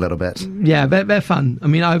scares me a little bit. Yeah, they're fun. I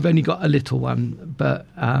mean, I've only got a little one, but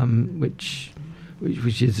which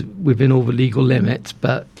is within all the legal limits,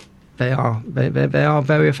 but they are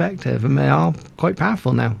very effective, and they are quite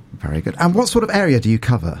powerful now. Very good. And what sort of area do you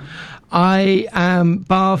cover? I am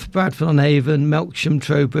Bath, Bradford-on-Avon, Melksham,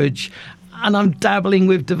 Trowbridge, and I'm dabbling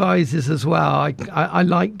with Devizes as well. I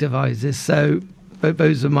like Devizes, so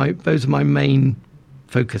those are my main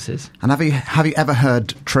focuses. And have you ever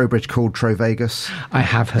heard Trowbridge called Trovegas? I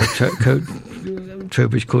have heard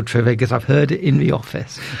Trowbridge called Trovegas. I've heard it in the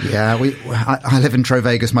office. Yeah, I live in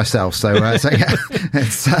Trovegas myself, so yeah,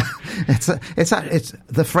 it's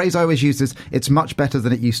the phrase I always use is it's much better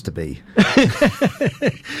than it used to be.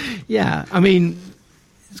 Yeah, I mean,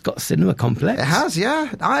 it's got a cinema complex. It has,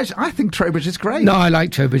 yeah. I think Trowbridge is great. No, I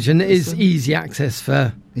like Trowbridge, and it is easy access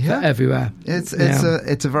for everywhere. It's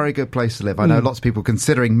a very good place to live. I know lots of people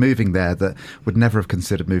considering moving there that would never have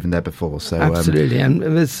considered moving there before. So absolutely, and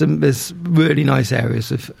there's really nice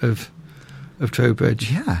areas of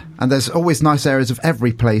Trowbridge. Yeah, and there's always nice areas of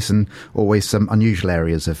every place and always some unusual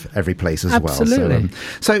areas of every place as well. Absolutely.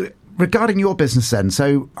 So regarding your business then,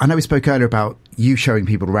 so I know we spoke earlier about you showing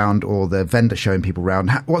people around or the vendor showing people around.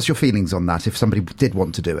 What's your feelings on that if somebody did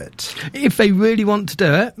want to do it? If they really want to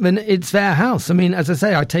do it, then it's their house. I mean, as I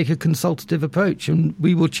say, I take a consultative approach and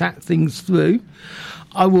we will chat things through.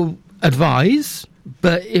 I will advise,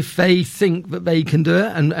 but if they think that they can do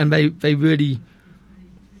it and they really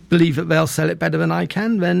believe that they'll sell it better than I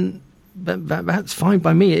can, then that's fine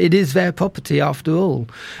by me. It is their property after all.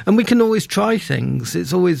 And we can always try things.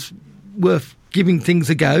 It's always worth giving things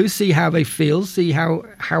a go, see how they feel, see how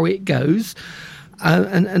it goes,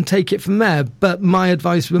 and take it from there. But my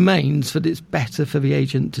advice remains that it's better for the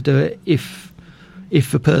agent to do it if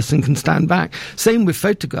the person can stand back. Same with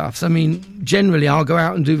photographs. I mean, generally I'll go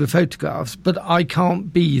out and do the photographs, but I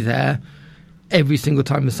can't be there every single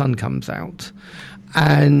time the sun comes out.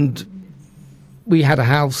 And we had a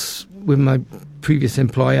house with my previous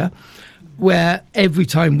employer where every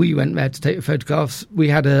time we went there to take the photographs, we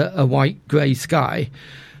had a white grey sky.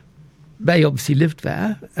 They obviously lived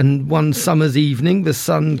there, and one summer's evening the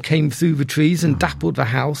sun came through the trees and dappled the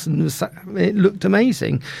house, and it looked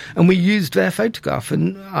amazing. And we used their photograph,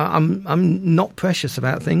 and I'm not precious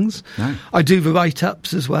about things. No. I do the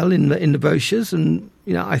write-ups as well in the brochures, and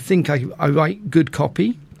I think I write good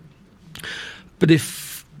copy. But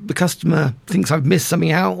if the customer thinks I've missed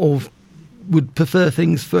something out or would prefer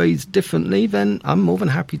things phrased differently, then I'm more than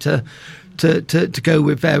happy to go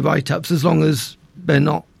with their write-ups as long as they're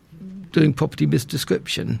not doing property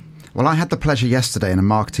misdescription. Well, I had the pleasure yesterday in a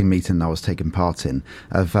marketing meeting I was taking part in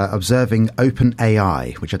of observing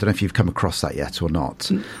OpenAI, which I don't know if you've come across that yet or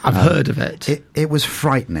not. I've heard of it. It was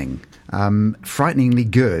frightening. Frighteningly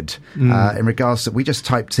good in regards that we just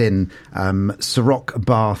typed in Ciroc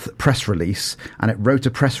Bath press release and it wrote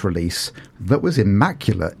a press release that was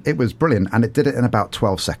immaculate. It was brilliant, and it did it in about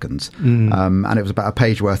 12 seconds. And it was about a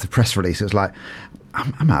page worth of press release. It was like,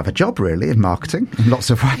 I'm out of a job really in marketing in lots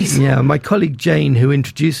of ways. Yeah, my colleague Jane, who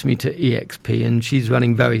introduced me to EXP, and she's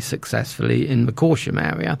running very successfully in the Corsham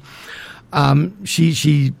area,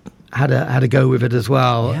 she had a go with it as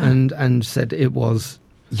well, and said it was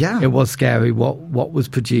scary what was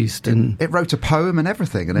produced, and it wrote a poem and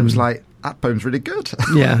everything, and it was like, that poem's really good.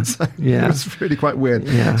 Yeah. So it was really quite weird.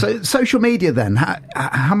 Yeah. So social media then,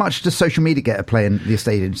 how much does social media get a play in the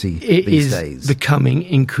estate agency these days? It is becoming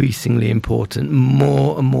increasingly important.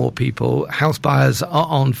 More and more people, house buyers are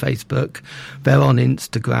on Facebook, they're on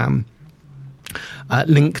Instagram,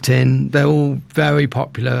 LinkedIn, they're all very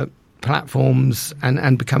popular platforms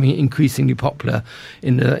and becoming increasingly popular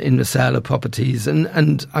in the sale of properties,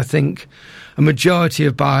 and I think a majority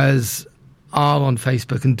of buyers are on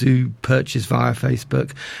Facebook and do purchase via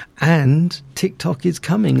Facebook, and TikTok is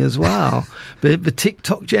coming as well. But the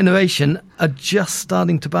TikTok generation are just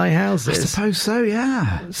starting to buy houses. I suppose so,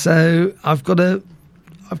 yeah. So I've got to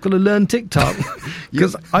learn TikTok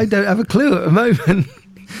because I don't have a clue at the moment.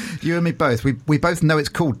 You and me both. We both know it's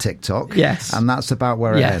called TikTok. Yes. And that's about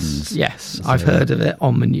where it ends. Yes, so, I've heard of it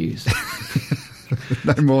on the news.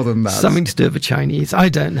 No more than that. Something to do with the Chinese. I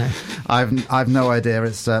don't know. I've no idea.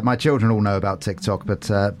 It's my children all know about TikTok, but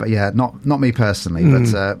yeah, not me personally.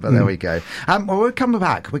 But there we go. Well, we'll come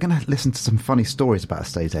back. We're going to listen to some funny stories about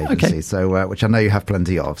estate agency, okay. So which I know you have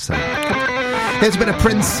plenty of. So here's a bit of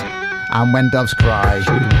Prince and When Doves Cry.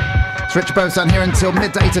 It's Richard Beauvoisin here until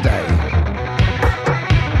midday today.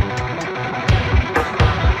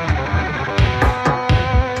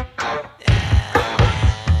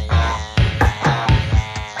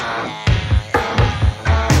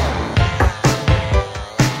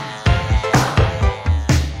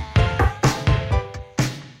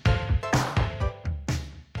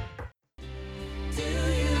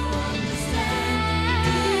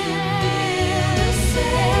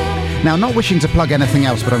 Now, not wishing to plug anything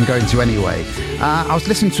else, but I'm going to anyway. I was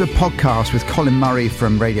listening to a podcast with Colin Murray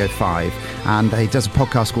from Radio 5, and he does a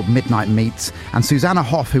podcast called Midnight Meets. And Susanna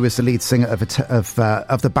Hoff, who is the lead singer of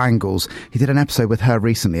the Bangles, he did an episode with her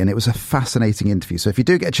recently, and it was a fascinating interview. So if you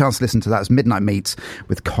do get a chance to listen to that, it's Midnight Meets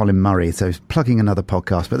with Colin Murray. So plugging another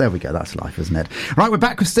podcast, but there we go. That's life, isn't it? Right, we're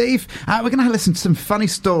back with Steve. We're going to listen to some funny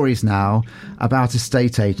stories now about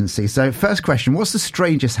estate agency. So first question, what's the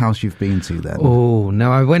strangest house you've been to then? Oh,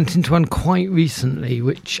 no, I went into one quite recently,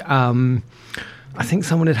 which I think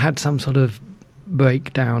someone had some sort of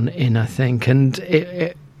breakdown in, I think, and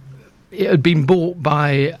it had been bought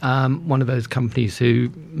by one of those companies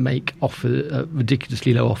who make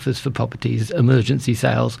ridiculously low offers for properties, emergency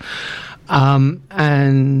sales,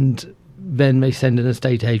 and then they send an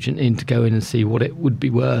estate agent in to go in and see what it would be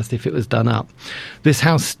worth if it was done up. This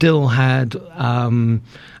house still had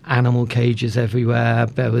animal cages everywhere.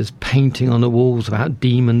 There was painting on the walls about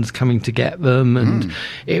demons coming to get them, and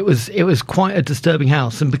it was quite a disturbing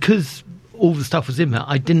house. And because all the stuff was in there,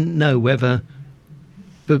 I didn't know whether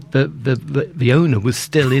the owner was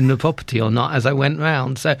still in the property or not as I went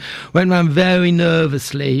round. So went round very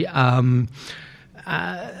nervously,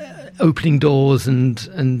 opening doors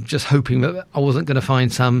and just hoping that I wasn't going to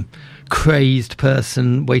find some crazed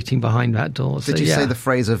person waiting behind that door. Did you say the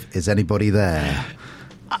phrase of, is anybody there?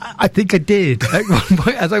 I think I did. At one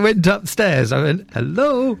point, as I went upstairs, I went,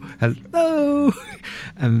 hello, hello.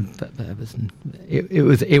 But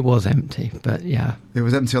it was empty. But yeah. It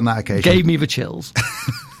was empty on that occasion. Gave me the chills.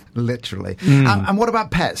 Literally. And what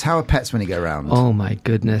about pets? How are pets when you go around? Oh, my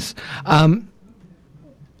goodness.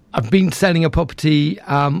 I've been selling a property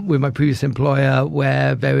with my previous employer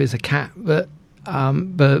where there is a cat that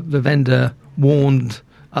the vendor warned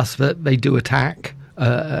us that they do attack.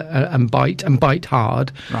 And bite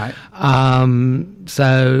hard. Right.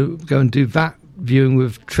 So go and do that viewing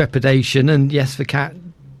with trepidation. And yes, the cat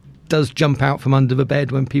does jump out from under the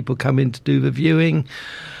bed when people come in to do the viewing.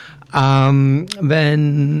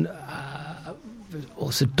 Then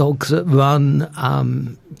also dogs that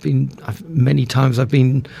run. Many times I've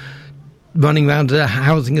been running around a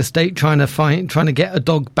housing estate trying to get a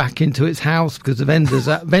dog back into its house because the vendors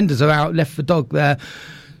are out, left the dog there.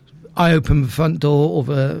 I open the front door or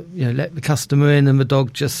let the customer in, and the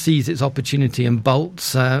dog just sees its opportunity and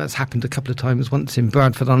bolts. That's happened a couple of times, once in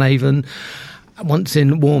Bradford-on-Avon, once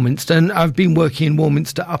in Warminster. I've been working in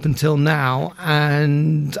Warminster up until now,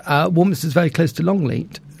 and Warminster is very close to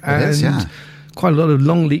Longleat. It is, yeah. Quite a lot of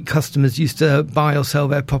Longleat customers used to buy or sell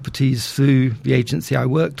their properties through the agency I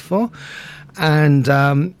worked for. And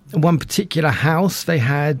one particular house, they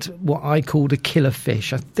had what I called a killer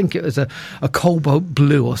fish. I think it was a cobalt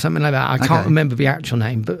blue or something like that. I can't remember the actual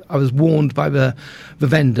name, but I was warned by the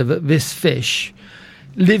vendor that this fish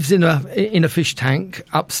lives in a fish tank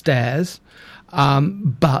upstairs,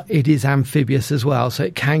 but it is amphibious as well, so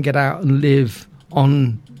it can get out and live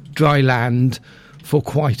on dry land for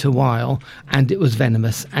quite a while, and it was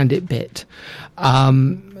venomous and it bit.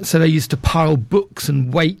 So they used to pile books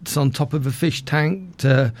and weights on top of a fish tank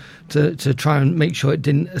to try and make sure it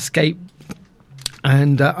didn't escape.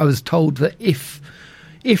 And I was told that if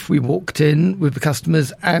we walked in with the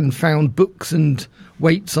customers and found books and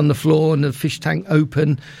weights on the floor and the fish tank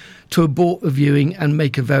open, to abort the viewing and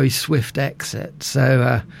make a very swift exit.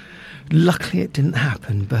 So luckily it didn't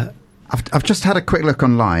happen, but I've just had a quick look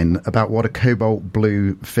online about what a cobalt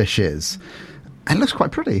blue fish is. And it looks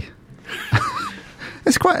quite pretty.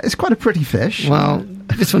 It's quite a pretty fish. Well,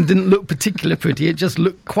 this one didn't look particularly pretty. It just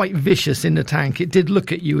looked quite vicious in the tank. It did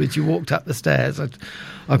look at you as you walked up the stairs.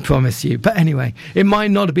 I promise you. But anyway, it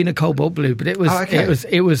might not have been a cobalt blue, but it was. Oh, okay.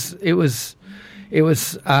 It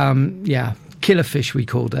was. Killer fish we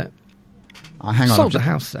called it. Hang on. Sold the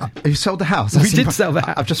house, though. You sold the house? We did sell the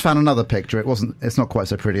house. I've just found another picture. It's not quite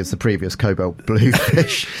so pretty as the previous cobalt blue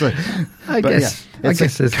fish. So, I guess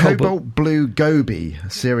it's cobalt blue goby,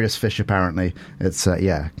 a serious fish apparently. It's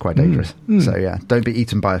quite dangerous. So don't be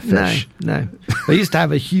eaten by a fish. No. They used to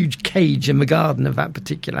have a huge cage in the garden of that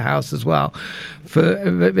particular house as well.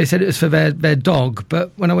 They said it was for their dog,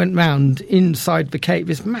 but when I went round inside the cage,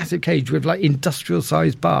 this massive cage with like industrial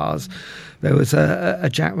sized bars, there was a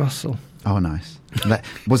Jack Russell. Oh, nice.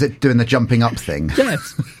 Was it doing the jumping up thing?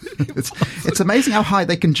 Yes. It's amazing how high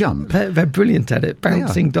they can jump. They're brilliant at it,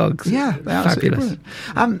 bouncing dogs. Yeah, they're fabulous.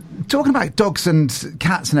 Talking about dogs and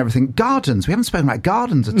cats and everything, gardens. We haven't spoken about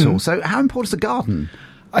gardens at all. So how important is a garden?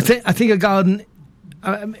 I think a garden,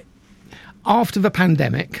 after the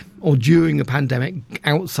pandemic or during the pandemic,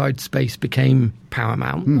 outside space became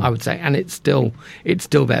paramount, I would say. And it's still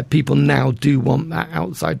there. People now do want that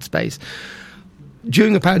outside space.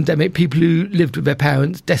 During the pandemic, people who lived with their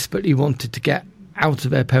parents desperately wanted to get out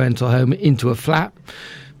of their parental home into a flat.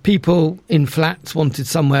 People in flats wanted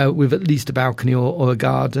somewhere with at least a balcony or a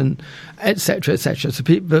garden, etc., etc. So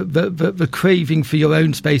the craving for your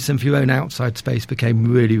own space and for your own outside space became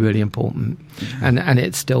really, really important, and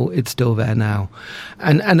it's still there now.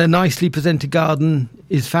 And a nicely presented garden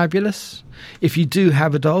is fabulous. If you do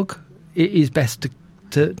have a dog, it is best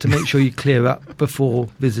to make sure you clear up before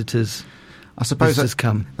visitors. I suppose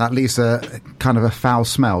that leaves a kind of a foul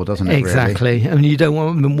smell, doesn't it? Exactly. Really? I mean, you don't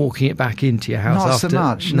want them walking it back into your house. Not after. so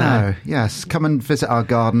much, no. Yes, come and visit our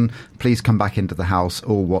garden. Please come back into the house.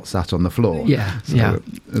 Or what's that on the floor? Yeah, so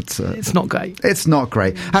it's not great. It's not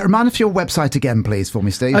great. Remind us of your website again, please, for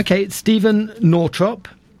me, Steve. Okay, it's Stephen Nortrop.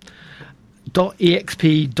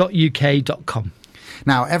 steve.exp.uk.com.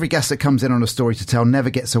 Now, every guest that comes in on a story to tell never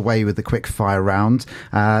gets away with the quick fire round.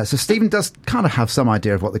 So Stephen does kind of have some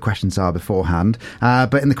idea of what the questions are beforehand.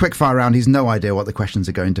 But in the quick fire round, he's no idea what the questions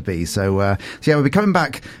are going to be. So yeah, we'll be coming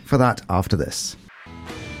back for that after this.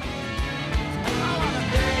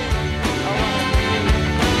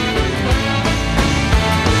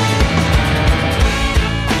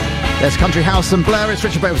 There's Country House and Blair. It's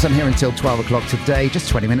Richard Beauvoisin here until 12 o'clock today. Just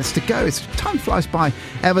 20 minutes to go. Time flies by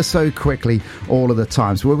ever so quickly all of the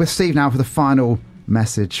time. So we're with Steve now for the final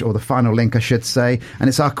message, or the final link, I should say. And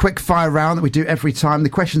it's our quick fire round that we do every time. The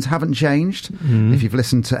questions haven't changed. If you've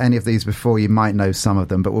listened to any of these before, you might know some of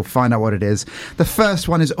them, but we'll find out what it is. The first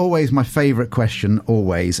one is always my favourite question,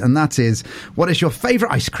 always. And that is, what is your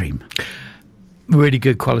favourite ice cream? Really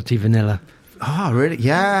good quality vanilla. Oh, really?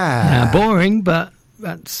 Yeah. Boring, but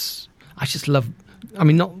I just love,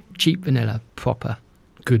 not cheap vanilla, proper,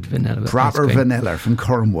 good vanilla. Proper vanilla from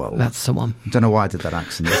Cornwall. That's the one. I don't know why I did that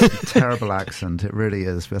accent. It's a terrible accent. It really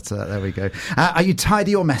is. But there we go. Are you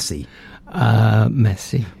tidy or messy?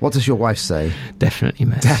 Messy. What does your wife say? Definitely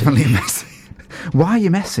messy. Definitely messy. Why are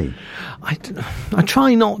you messy? I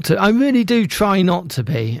try not to. I really do try not to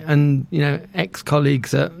be. And,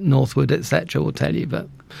 ex-colleagues at Northwood, etc. will tell you, but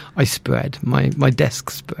I spread. My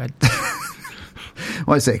desk spread.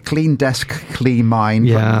 What is it? A clean desk, clean mind.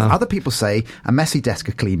 Yeah. But other people say a messy desk,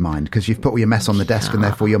 a clean mind, because you've put all your mess on the desk and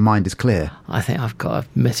therefore your mind is clear. I think I've got a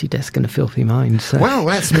messy desk and a filthy mind. So. Well,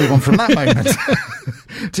 let's move on from that moment.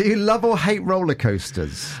 Do you love or hate roller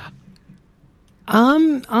coasters?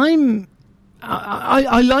 I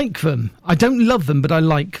like them. I don't love them, but I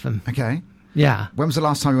like them. Okay. Yeah. When was the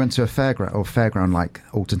last time you went to a fairground like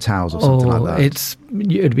Alton Towers or something like that? It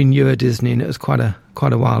had been Euro Disney, and it was quite a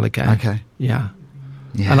while ago. Okay. Yeah.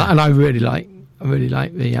 Yeah. And I really like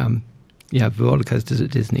the the roller coasters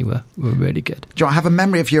at Disney were really good. Do you know, I have a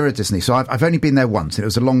memory of Euro Disney. So I've only been there once. It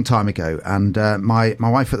was a long time ago. And my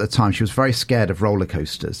wife at the time, she was very scared of roller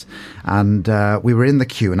coasters. And we were in the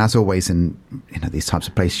queue. And as always in these types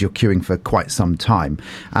of places, you're queuing for quite some time.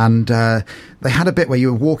 And they had a bit where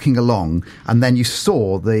you were walking along and then you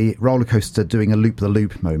saw the roller coaster doing a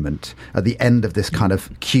loop-the-loop moment at the end of this kind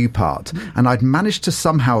of queue part. And I'd managed to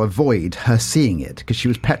somehow avoid her seeing it because she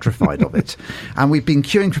was petrified of it. And we'd been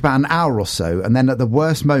queuing for about an hour or so, and then at the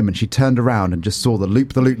worst moment she turned around and just saw the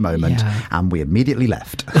loop-the-loop moment, and we immediately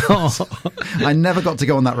left. I never got to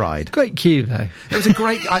go on that ride. Great queue though. It was a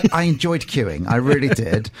great I enjoyed queuing, I really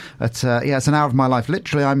did, but it's an hour of my life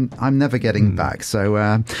literally I'm never getting back. So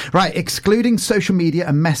right, excluding social media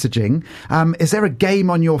and messaging, is there a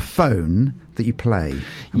game on your phone that you play?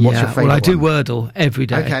 And what's your favourite well, I do one? Wordle every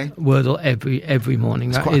day. Okay. Wordle every morning.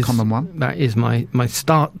 It's quite a common one. That is my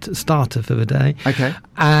starter for the day. Okay.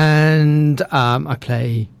 And I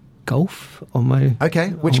play golf on my... Okay,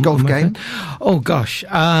 which golf game? Phone. Oh, gosh.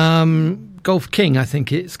 Golf King, I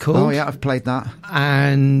think it's called. Oh, yeah, I've played that.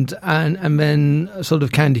 And then sort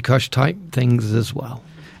of Candy Crush type things as well.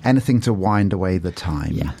 Anything to wind away the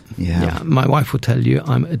time. Yeah. My wife will tell you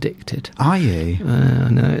I'm addicted. Are you? I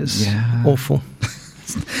know, it's awful.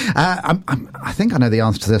 I think I know the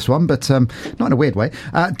answer to this one, but not in a weird way.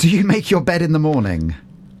 Do you make your bed in the morning?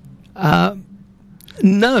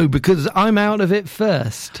 No, because I'm out of it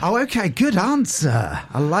first. Oh, okay, good answer.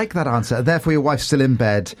 I like that answer. Therefore, your wife's still in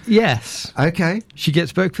bed. Yes. Okay. She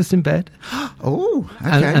gets breakfast in bed. Oh,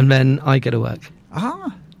 okay. And then I go to work.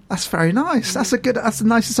 Ah, that's very nice. That's the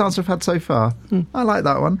nicest answer I've had so far. I like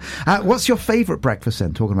that one. What's your favourite breakfast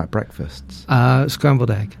then, talking about breakfasts? Scrambled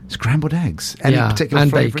egg. Scrambled eggs? Any particular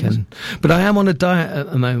and flavourings? bacon. But I am on a diet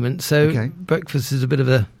at the moment, so breakfast is a bit of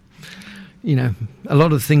a... a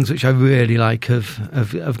lot of things which I really like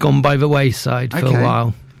have gone by the wayside for a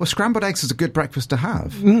while. Well, scrambled eggs is a good breakfast to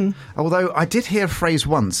have. Although I did hear a phrase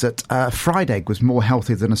once that fried egg was more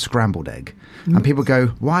healthy than a scrambled egg. And people go,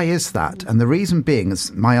 why is that? And the reason being,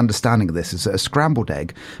 is my understanding of this, is that a scrambled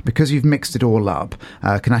egg, because you've mixed it all up,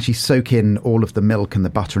 can actually soak in all of the milk and the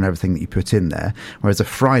butter and everything that you put in there. Whereas a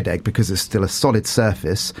fried egg, because it's still a solid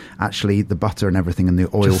surface, actually the butter and everything and the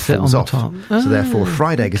oil falls off. So therefore, a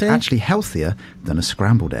fried egg is actually healthier than a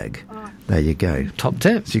scrambled egg. There you go. Top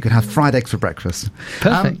tip. So you can have fried eggs for breakfast.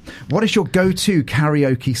 Perfect. What is your go-to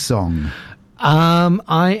karaoke song?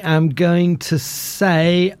 I am going to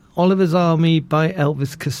say Oliver's Army by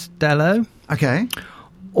Elvis Costello. Okay.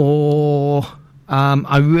 Or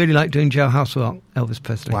I really like doing Jailhouse Rock, Elvis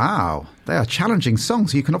Presley. Wow. They are challenging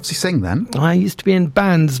songs. You can obviously sing then. I used to be in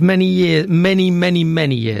bands many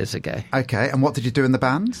years ago. Okay. And what did you do in the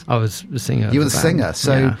band? I was the singer. You were the singer.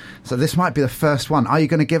 So this might be the first one. Are you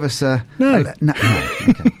going to give us a... No. No.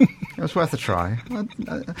 Okay. It was worth a try.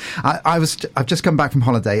 I've just come back from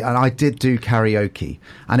holiday and I did do karaoke,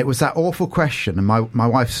 and it was that awful question, and my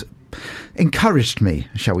wife's encouraged me,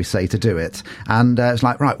 shall we say, to do it. And it's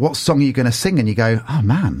like, right, what song are you going to sing? And you go, oh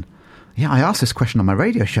man, yeah, I asked this question on my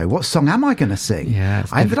radio show. What song am I going to sing? Yeah,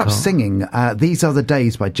 I ended up singing These Are the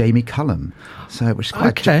Days by Jamie Cullum, which is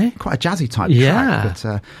quite a jazzy type track.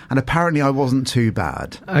 But, and apparently I wasn't too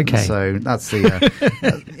bad. Okay. So that's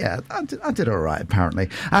the... yeah, I did all right, apparently.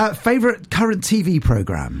 Favourite current TV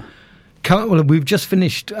programme? Well, we've just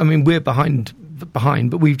finished... I mean, we're behind,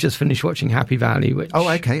 but we've just finished watching Happy Valley, which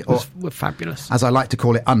was fabulous. As I like to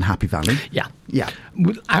call it, Unhappy Valley. Yeah. Yeah.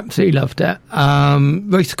 We absolutely loved it.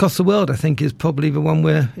 Race Across the World, I think, is probably the one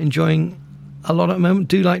we're enjoying a lot at the moment.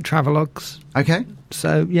 Do like travelogues. Okay.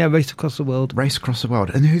 So, yeah, Race Across the World. Race Across the World.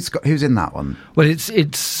 And who's in that one? Well,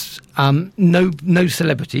 it's no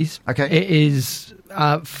celebrities. Okay. It is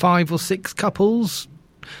 5 or 6 couples.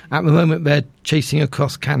 At the moment, they're chasing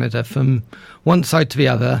across Canada from one side to the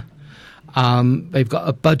other. They've got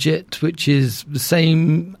a budget which is the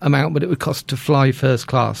same amount what it would cost to fly first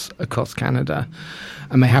class across Canada,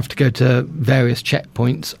 and they have to go to various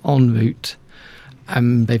checkpoints en route,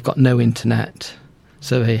 and they've got no internet,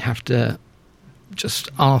 so they have to just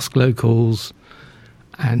ask locals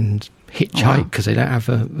and hitchhike because they don't have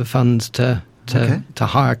the funds to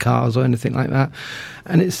hire cars or anything like that.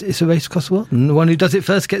 And it's a race across the world, and the one who does it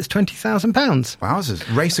first gets £20,000.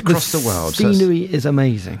 Wowzers. Race Across the World. Scenery is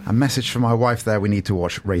amazing. A message from my wife there: we need to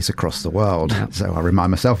watch Race Across the World. Yeah. So I'll remind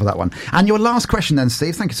myself of that one. And your last question then,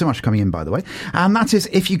 Steve, thank you so much for coming in, by the way, and that is,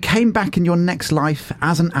 if you came back in your next life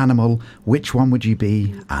as an animal, which one would you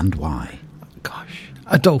be and why? Gosh,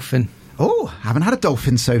 a dolphin. Oh, haven't had a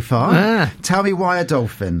dolphin so far. Tell me why a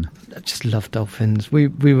dolphin. I just love dolphins. We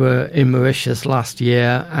were in Mauritius last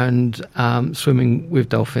year and swimming with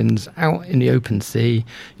dolphins out in the open sea.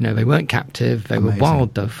 You know, they weren't captive; they were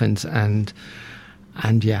wild dolphins, and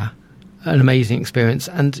yeah, an amazing experience.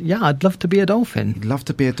 And yeah, I'd love to be a dolphin. You'd love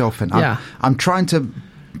to be a dolphin. Yeah, I'm trying to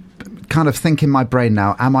kind of think in my brain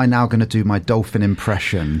now, am I now going to do my dolphin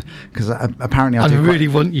impression? Because apparently I really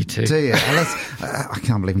want you to. Do you? I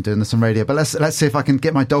can't believe I'm doing this on radio, but let's see if I can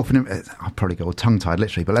get my dolphin... I'll probably go tongue-tied,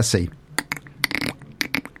 literally, but let's see.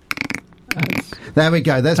 There we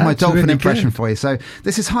go. There's my dolphin really impression for you. So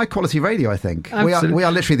this is high-quality radio, I think. We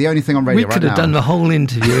are literally the only thing on radio right now. We could have done the whole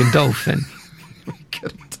interview in dolphin. We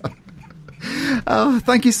could have done. Oh,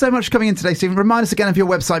 thank you so much for coming in today, Stephen. Remind us again of your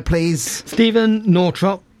website, please. Stephen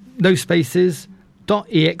Nortrop. No spaces,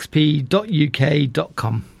 .exp.uk.com.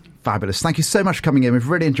 Fabulous. Thank you so much for coming in. We've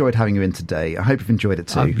really enjoyed having you in today. I hope you've enjoyed it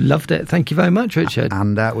too. I've loved it. Thank you very much, Richard.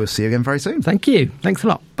 And we'll see you again very soon. Thank you. Thanks a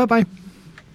lot. Bye-bye.